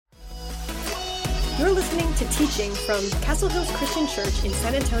You're listening to teaching from Castle Hills Christian Church in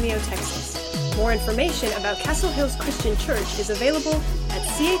San Antonio, Texas. More information about Castle Hills Christian Church is available at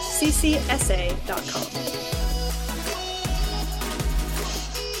chccsa.com.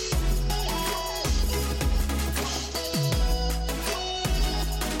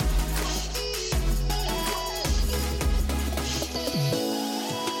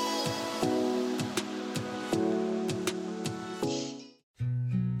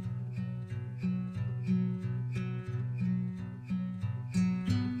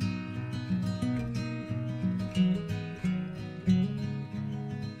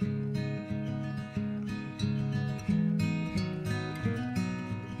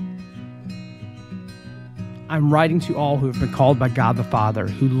 I'm writing to all who have been called by God the Father,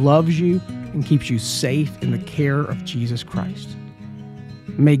 who loves you and keeps you safe in the care of Jesus Christ.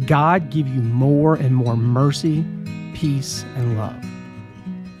 May God give you more and more mercy, peace, and love.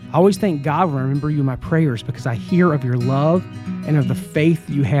 I always thank God when I remember you in my prayers because I hear of your love and of the faith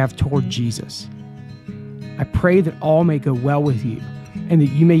you have toward Jesus. I pray that all may go well with you and that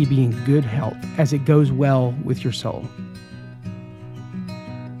you may be in good health as it goes well with your soul.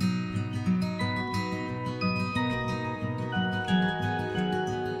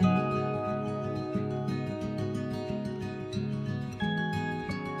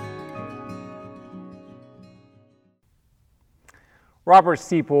 Robert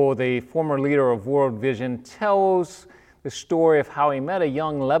Seipel, the former leader of World Vision, tells the story of how he met a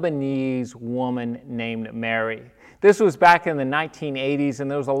young Lebanese woman named Mary. This was back in the 1980s,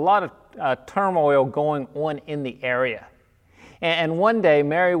 and there was a lot of turmoil going on in the area. And one day,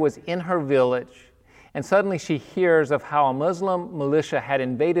 Mary was in her village, and suddenly she hears of how a Muslim militia had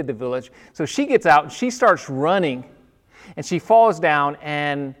invaded the village. So she gets out, and she starts running, and she falls down,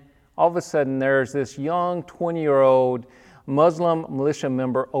 and all of a sudden, there's this young 20-year-old Muslim militia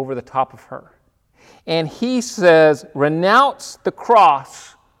member over the top of her. And he says, "Renounce the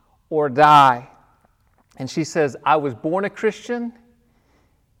cross or die." And she says, "I was born a Christian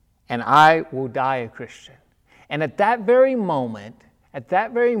and I will die a Christian." And at that very moment,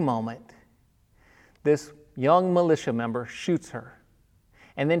 this young militia member shoots her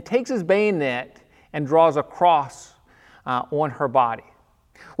and then takes his bayonet and draws a cross on her body.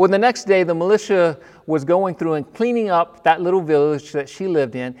 Well, the next day, the militia was going through and cleaning up that little village that she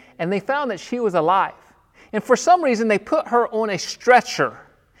lived in, and they found that she was alive. And for some reason, they put her on a stretcher,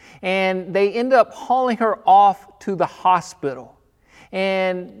 and they end up hauling her off to the hospital.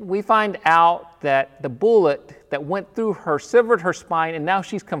 And we find out that the bullet that went through her severed her spine, and now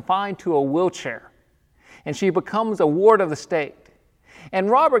she's confined to a wheelchair. And she becomes a ward of the state. And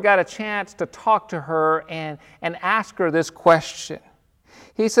Robert got a chance to talk to her and ask her this question.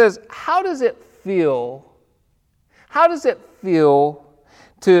 He says, how does it feel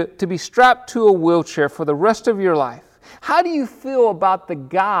to be strapped to a wheelchair for the rest of your life? How do you feel about the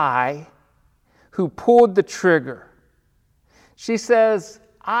guy who pulled the trigger? She says,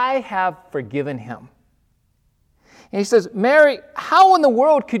 "I have forgiven him." And he says, "Mary, how in the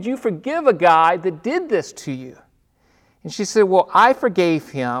world could you forgive a guy that did this to you?" And she said, "Well, I forgave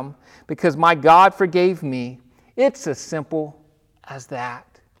him because my God forgave me. It's as simple as that."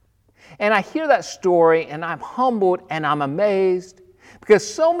 And I hear that story and I'm humbled and I'm amazed because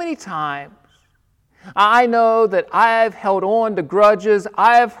so many times I know that I've held on to grudges,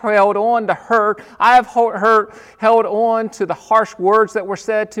 I've held on to hurt, I've held on to the harsh words that were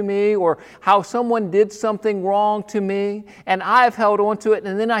said to me or how someone did something wrong to me, and I've held on to it.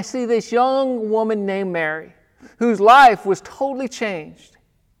 And then I see this young woman named Mary whose life was totally changed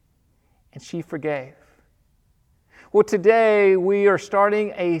and she forgave. Well, today we are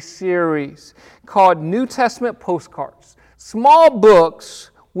starting a series called New Testament Postcards, small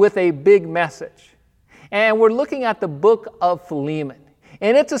books with a big message. And we're looking at the book of Philemon.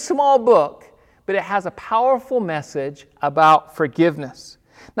 And it's a small book, but it has a powerful message about forgiveness.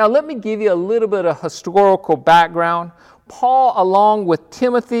 Now, let me give you a little bit of historical background. Paul, along with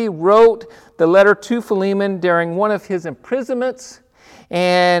Timothy, wrote the letter to Philemon during one of his imprisonments.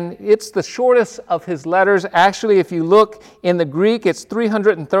 And it's the shortest of his letters. Actually, if you look in the Greek, it's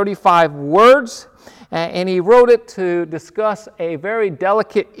 335 words. And he wrote it to discuss a very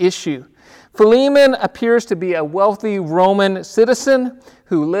delicate issue. Philemon appears to be a wealthy Roman citizen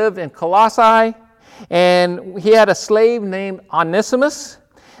who lived in Colossae. And he had a slave named Onesimus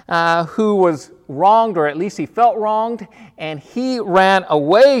who was wronged, or at least he felt wronged. And he ran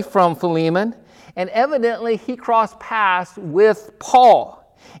away from Philemon. And evidently, he crossed paths with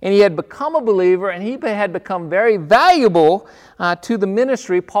Paul. And he had become a believer, and he had become very valuable to the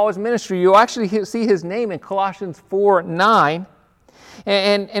ministry, Paul's ministry. You'll actually see his name in Colossians 4:9.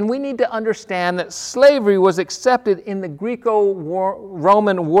 And we need to understand that slavery was accepted in the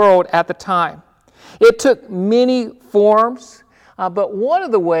Greco-Roman world at the time. It took many forms, but one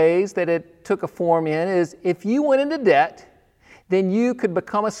of the ways that it took a form in is if you went into debt, then you could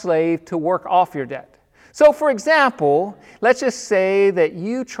become a slave to work off your debt. So for example, let's just say that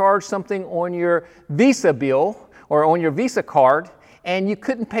you charged something on your Visa bill or on your Visa card and you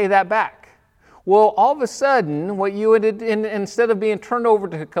couldn't pay that back. Well, all of a sudden, what you did, instead of being turned over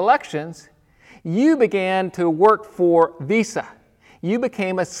to collections, you began to work for Visa. You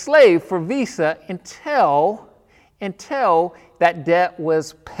became a slave for Visa until that debt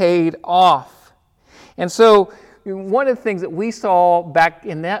was paid off. And so one of the things that we saw back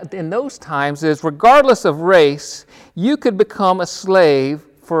in those times is regardless of race, you could become a slave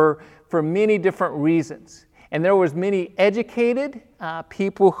for many different reasons. And there was many educated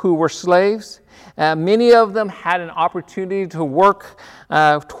people who were slaves. Many of them had an opportunity to work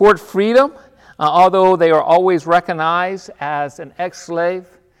toward freedom, although they are always recognized as an ex-slave.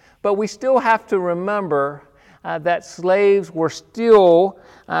 But we still have to remember that slaves were still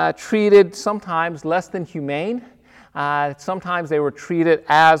treated sometimes less than humane. Sometimes they were treated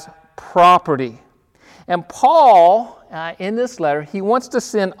as property. And Paul, in this letter, he wants to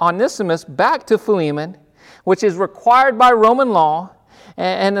send Onesimus back to Philemon, which is required by Roman law,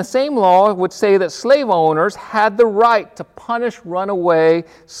 and the same law would say that slave owners had the right to punish runaway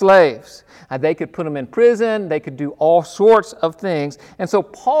slaves. They could put them in prison, they could do all sorts of things. And so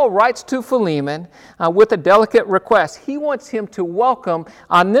Paul writes to Philemon with a delicate request. He wants him to welcome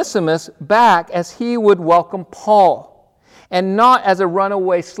Onesimus back as he would welcome Paul, and not as a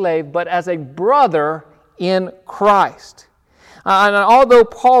runaway slave, but as a brother in Christ. And although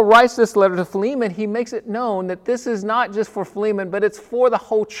Paul writes this letter to Philemon, he makes it known that this is not just for Philemon, but it's for the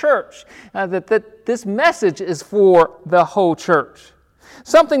whole church, that this message is for the whole church.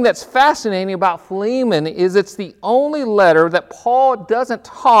 Something that's fascinating about Philemon is it's the only letter that Paul doesn't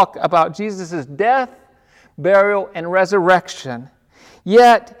talk about Jesus' death, burial, and resurrection.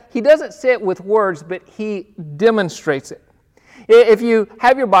 Yet, he doesn't say it with words, but he demonstrates it. If you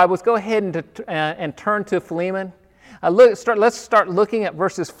have your Bibles, go ahead and turn to Philemon. Let's start looking at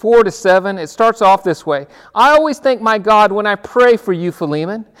verses 4 to 7. It starts off this way. I always thank my God when I pray for you,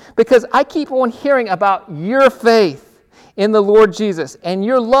 Philemon, because I keep on hearing about your faith in the Lord Jesus and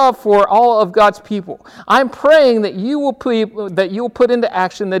your love for all of God's people. I'm praying that you will put into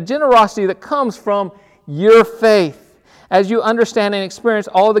action the generosity that comes from your faith, as you understand and experience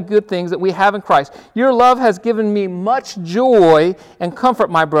all the good things that we have in Christ. Your love has given me much joy and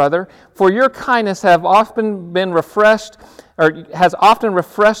comfort, my brother, for your kindness has often refreshed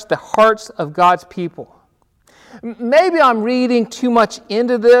the hearts of God's people. Maybe I'm reading too much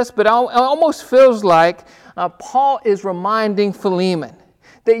into this, but it almost feels like Paul is reminding Philemon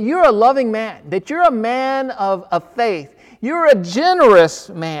that you're a loving man, that you're a man of faith. You're a generous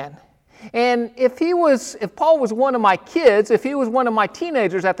man. And if Paul was one of my kids, if he was one of my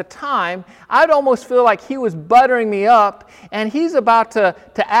teenagers at the time, I'd almost feel like he was buttering me up and he's about to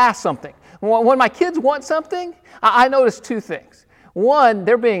ask something. When my kids want something, I notice two things. One,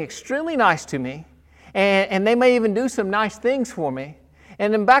 they're being extremely nice to me, and they may even do some nice things for me.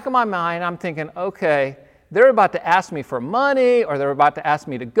 And in the back of my mind, I'm thinking, okay, they're about to ask me for money, or they're about to ask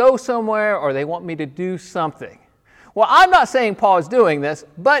me to go somewhere, or they want me to do something. Well, I'm not saying Paul is doing this,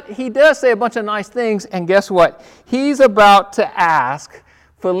 but he does say a bunch of nice things, and guess what? He's about to ask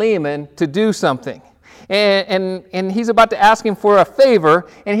Philemon to do something. And he's about to ask him for a favor,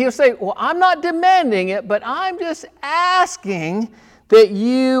 and he'll say, well, I'm not demanding it, but I'm just asking that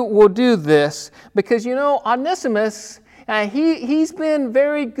you will do this, because, Onesimus, he's been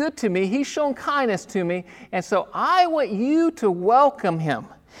very good to me. He's shown kindness to me, and so I want you to welcome him.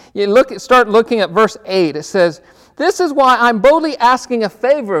 Start looking at verse 8. It says, this is why I'm boldly asking a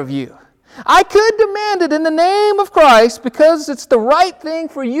favor of you. I could demand it in the name of Christ because it's the right thing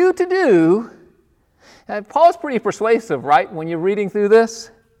for you to do. And Paul's pretty persuasive, right, when you're reading through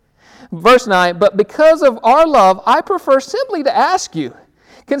this? Verse 9, but because of our love, I prefer simply to ask you.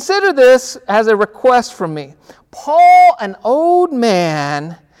 Consider this as a request from me. Paul, an old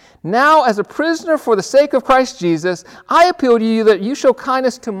man, now as a prisoner for the sake of Christ Jesus, I appeal to you that you show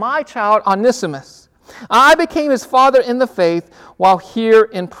kindness to my child Onesimus. I became his father in the faith while here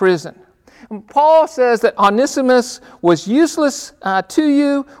in prison. Paul says that Onesimus was useless to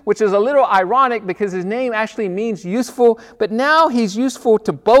you, which is a little ironic because his name actually means useful, but now he's useful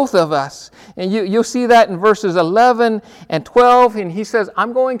to both of us. And you'll see that in verses 11 and 12, and he says,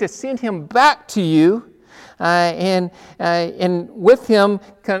 I'm going to send him back to you, and with him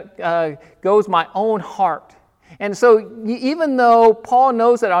goes my own heart. And so even though Paul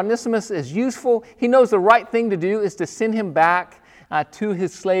knows that Onesimus is useful, he knows the right thing to do is to send him back to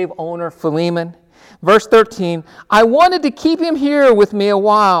his slave owner, Philemon. Verse 13, I wanted to keep him here with me a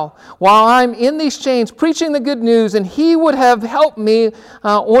while I'm in these chains preaching the good news, and he would have helped me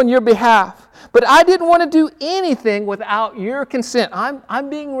on your behalf. But I didn't want to do anything without your consent. I'm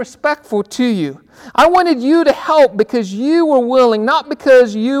being respectful to you. I wanted you to help because you were willing, not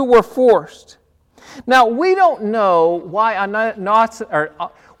because you were forced. Now, we don't know why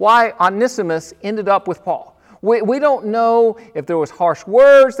Onesimus ended up with Paul. We don't know if there was harsh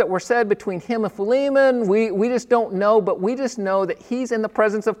words that were said between him and Philemon. We just don't know, but we just know that he's in the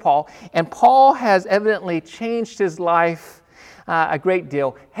presence of Paul, and Paul has evidently changed his life a great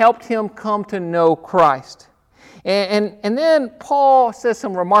deal, helped him come to know Christ. And then Paul says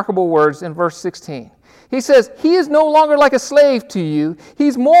some remarkable words in verse 16. He says, he is no longer like a slave to you.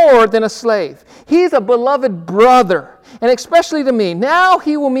 He's more than a slave. He's a beloved brother, and especially to me. Now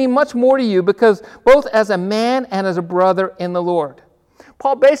he will mean much more to you because both as a man and as a brother in the Lord.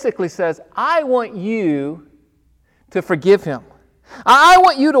 Paul basically says, I want you to forgive him. I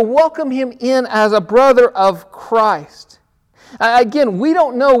want you to welcome him in as a brother of Christ. Again, we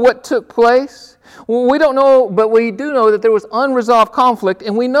don't know what took place. We don't know, but we do know that there was unresolved conflict,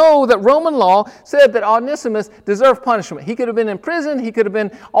 and we know that Roman law said that Onesimus deserved punishment. He could have been in prison, he could have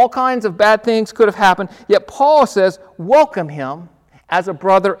been, all kinds of bad things could have happened, yet Paul says, welcome him as a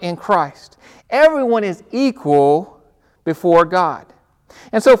brother in Christ. Everyone is equal before God.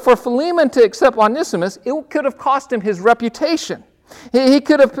 And so for Philemon to accept Onesimus, it could have cost him his reputation. He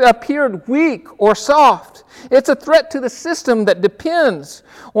could have appeared weak or soft. It's a threat to the system that depends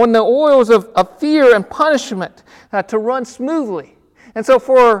on the oils of fear and punishment to run smoothly. And so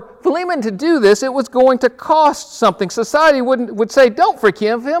for Philemon to do this, it was going to cost something. Society would say, don't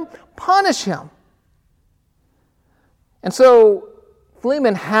forgive him, punish him. And so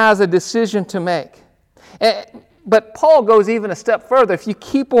Philemon has a decision to make. But Paul goes even a step further. If you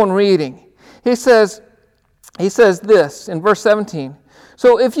keep on reading, he says this in verse 17.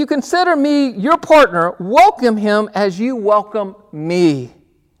 So if you consider me your partner, welcome him as you welcome me.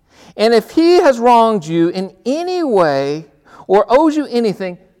 And if he has wronged you in any way or owes you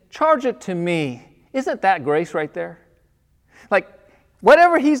anything, charge it to me. Isn't that grace right there? Like,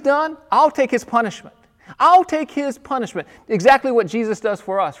 whatever he's done, I'll take his punishment. I'll take his punishment. Exactly what Jesus does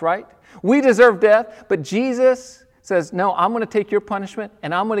for us, right? We deserve death, but Jesus says, no, I'm going to take your punishment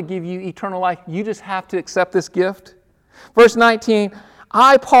and I'm going to give you eternal life. You just have to accept this gift. Verse 19,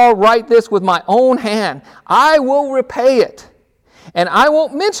 I, Paul, write this with my own hand. I will repay it. And I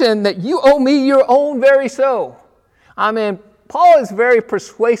won't mention that you owe me your own very soul. I mean, Paul is very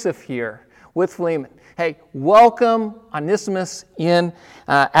persuasive here with Philemon. Hey, welcome Onesimus in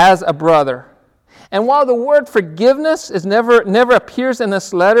as a brother. And while the word forgiveness is never appears in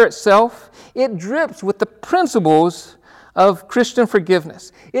this letter itself, it drips with the principles of Christian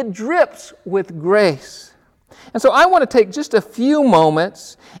forgiveness. It drips with grace. And so I want to take just a few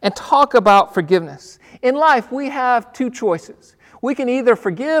moments and talk about forgiveness. In life, we have two choices. We can either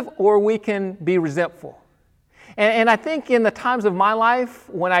forgive or we can be resentful. And I think in the times of my life,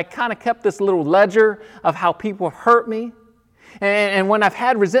 when I kind of kept this little ledger of how people hurt me, and when I've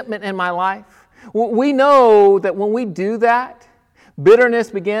had resentment in my life, we know that when we do that,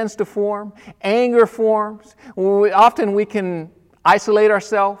 bitterness begins to form, anger forms. Often we can isolate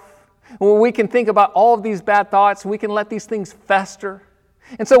ourselves. We can think about all of these bad thoughts. We can let these things fester.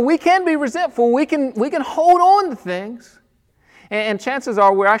 And so we can be resentful. We can hold on to things. And chances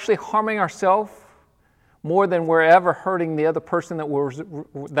are we're actually harming ourselves more than we're ever hurting the other person that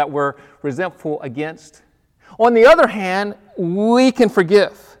we're resentful against. On the other hand, we can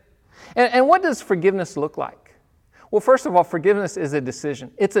forgive. And what does forgiveness look like? Well, first of all, forgiveness is a decision.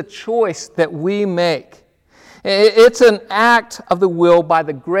 It's a choice that we make. It's an act of the will by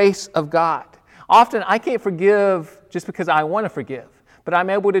the grace of God. Often I can't forgive just because I want to forgive, but I'm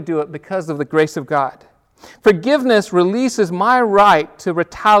able to do it because of the grace of God. Forgiveness releases my right to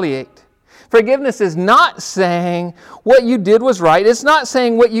retaliate. Forgiveness is not saying what you did was right. It's not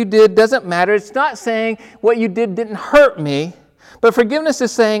saying what you did doesn't matter. It's not saying what you did didn't hurt me. But forgiveness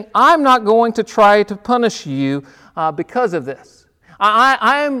is saying, I'm not going to try to punish you because of this.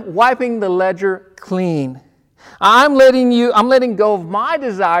 I'm wiping the ledger clean. I'm letting go of my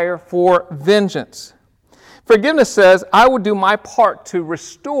desire for vengeance. Forgiveness says, I will do my part to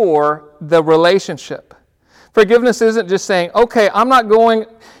restore the relationship. Forgiveness isn't just saying, okay, I'm not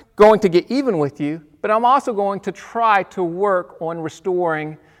going to get even with you, but I'm also going to try to work on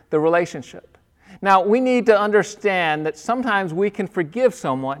restoring the relationship. Now, we need to understand that sometimes we can forgive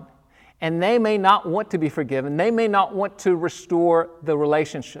someone and they may not want to be forgiven. They may not want to restore the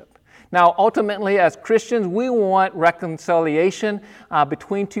relationship. Now, ultimately, as Christians, we want reconciliation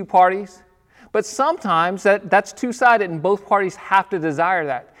between two parties. But sometimes that's two-sided, and both parties have to desire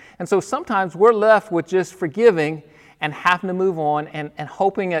that. And so sometimes we're left with just forgiving and having to move on and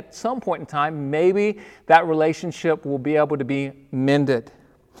hoping at some point in time maybe that relationship will be able to be mended.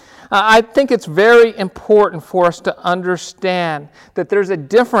 I think it's very important for us to understand that there's a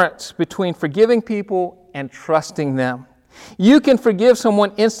difference between forgiving people and trusting them. You can forgive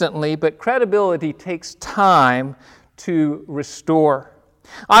someone instantly, but credibility takes time to restore.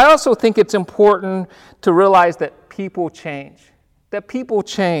 I also think it's important to realize that people change.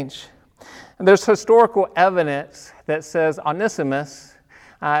 And there's historical evidence that says Onesimus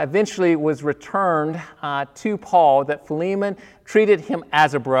eventually was returned to Paul, that Philemon treated him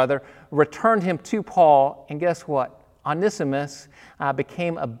as a brother, returned him to Paul, and guess what? Onesimus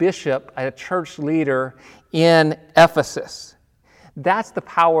became a bishop, a church leader in Ephesus. That's the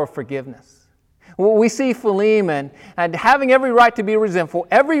power of forgiveness. We see Philemon and having every right to be resentful,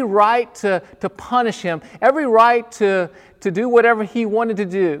 every right to punish him, every right to do whatever he wanted to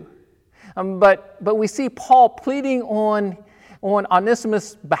do. But we see Paul pleading on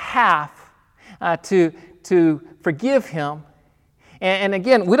Onesimus' behalf to forgive him. And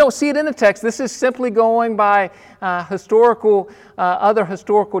again, we don't see it in the text. This is simply going by other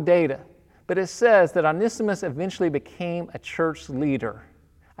historical data. But it says that Onesimus eventually became a church leader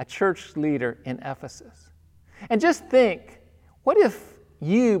in Ephesus. And just think, what if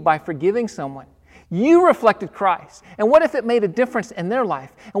you, by forgiving someone, you reflected Christ? And what if it made a difference in their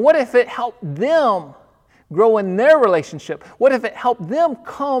life? And what if it helped them grow in their relationship? What if it helped them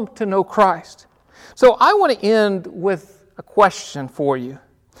come to know Christ? So I want to end with a question for you.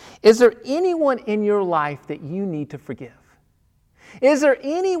 Is there anyone in your life that you need to forgive? Is there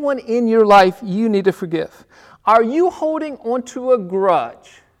anyone in your life you need to forgive? Are you holding on to a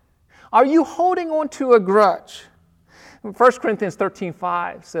grudge? Are you holding on to a grudge? 1 Corinthians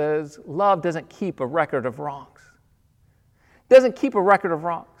 13:5 says, love doesn't keep a record of wrongs. Doesn't keep a record of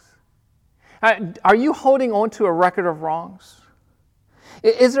wrongs. Are you holding on to a record of wrongs?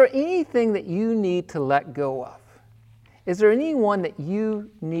 Is there anything that you need to let go of? Is there anyone that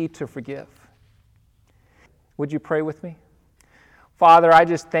you need to forgive? Would you pray with me? Father, I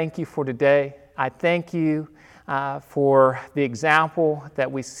just thank you for today. I thank you for the example that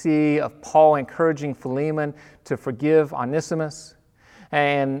we see of Paul encouraging Philemon to forgive Onesimus.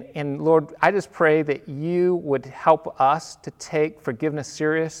 And Lord, I just pray that you would help us to take forgiveness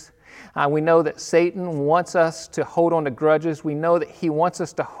serious. We know that Satan wants us to hold on to grudges. We know that he wants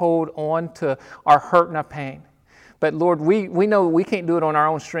us to hold on to our hurt and our pain. But Lord, we know we can't do it on our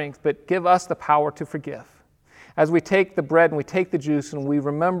own strength, but give us the power to forgive. As we take the bread and we take the juice and we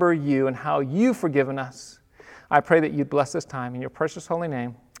remember you and how you've forgiven us, I pray that you'd bless this time. In your precious holy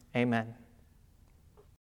name, amen.